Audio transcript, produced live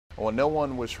Well, no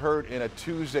one was hurt in a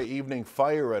Tuesday evening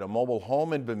fire at a mobile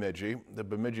home in Bemidji. The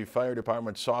Bemidji Fire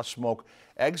Department saw smoke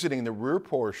exiting the rear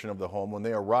portion of the home when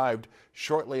they arrived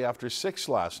shortly after 6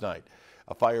 last night.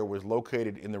 A fire was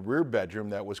located in the rear bedroom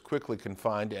that was quickly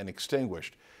confined and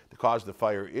extinguished. The cause of the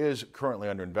fire is currently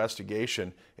under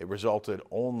investigation. It resulted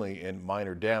only in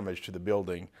minor damage to the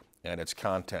building and its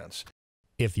contents.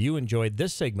 If you enjoyed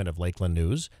this segment of Lakeland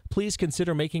News, please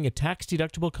consider making a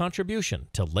tax-deductible contribution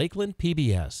to Lakeland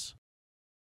PBS.